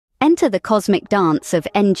Enter the cosmic dance of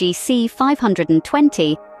NGC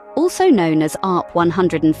 520, also known as ARP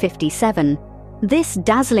 157. This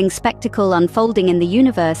dazzling spectacle unfolding in the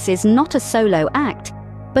universe is not a solo act,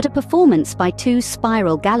 but a performance by two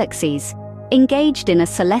spiral galaxies. Engaged in a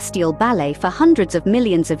celestial ballet for hundreds of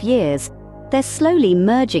millions of years, they're slowly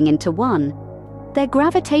merging into one. Their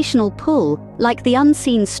gravitational pull, like the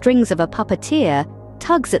unseen strings of a puppeteer,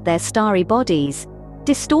 tugs at their starry bodies,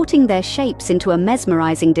 distorting their shapes into a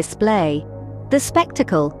mesmerizing display. The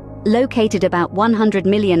spectacle, located about 100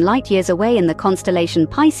 million light-years away in the constellation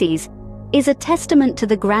Pisces, is a testament to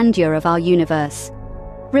the grandeur of our universe.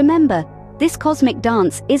 Remember, this cosmic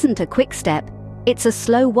dance isn't a quick step, it's a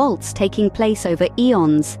slow waltz taking place over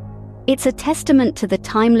eons. It's a testament to the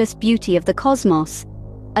timeless beauty of the cosmos.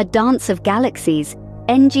 A dance of galaxies,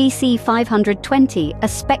 NGC 520, a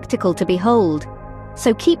spectacle to behold.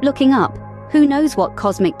 So keep looking up, who knows what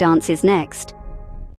cosmic dance is next?